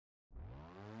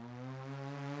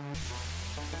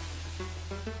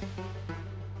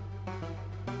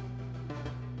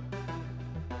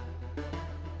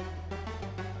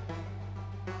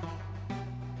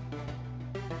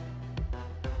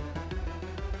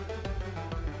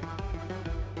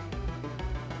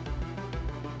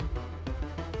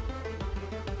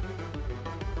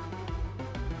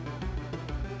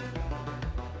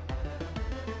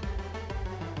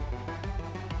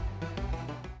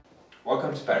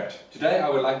Welcome to Parrot. Today I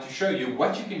would like to show you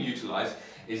what you can utilize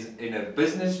in a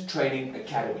business training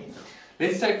academy.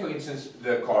 Let's take for instance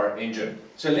the car engine.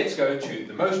 So let's go to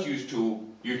the most used tool,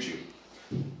 YouTube.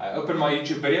 I open my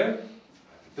YouTube video,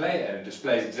 play, and it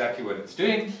displays exactly what it's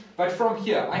doing. But from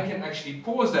here I can actually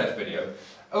pause that video,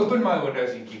 open my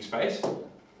Windows inking space,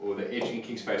 or the Edge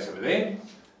inking space over there,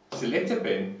 select a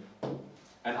pen,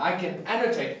 and I can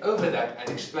annotate over that and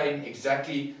explain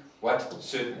exactly what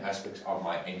certain aspects of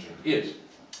my engine is.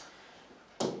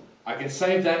 I can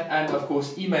save that and of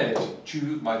course email it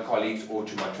to my colleagues or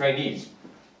to my trainees.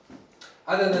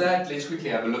 Other than that, let's quickly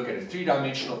have a look at a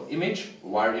three-dimensional image,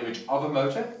 wire image of a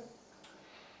motor.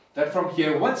 That from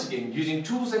here, once again, using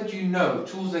tools that you know,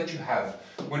 tools that you have,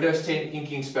 Windows 10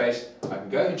 inking space, I can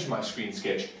go into my screen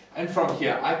sketch, and from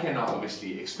here I can now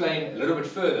obviously explain a little bit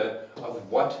further of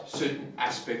what certain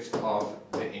aspects of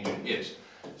the engine is.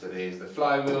 So there's the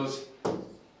flywheels,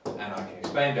 and I can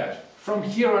explain that. From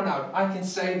here on out, I can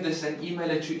save this and email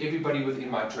it to everybody within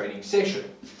my training session.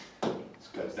 Let's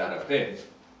close that up there.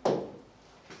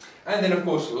 And then of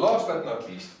course, last but not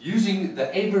least, using the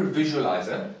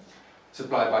Visualiser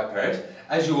supplied by Parrot,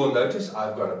 as you will notice,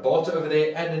 I've got a bolt over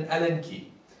there and an Allen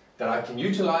key that I can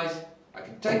utilize. I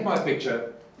can take my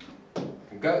picture, I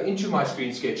can go into my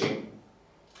screen sketching,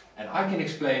 and I can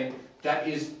explain that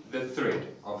is the thread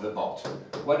of the bolt.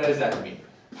 What does that mean?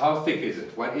 How thick is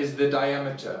it? What is the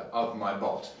diameter of my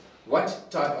bolt? What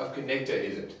type of connector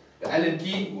is it? The Allen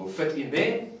key will fit in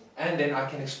there, and then I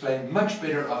can explain much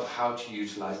better of how to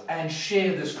utilize and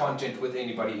share this content with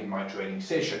anybody in my training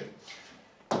session.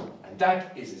 And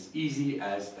that is as easy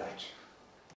as that.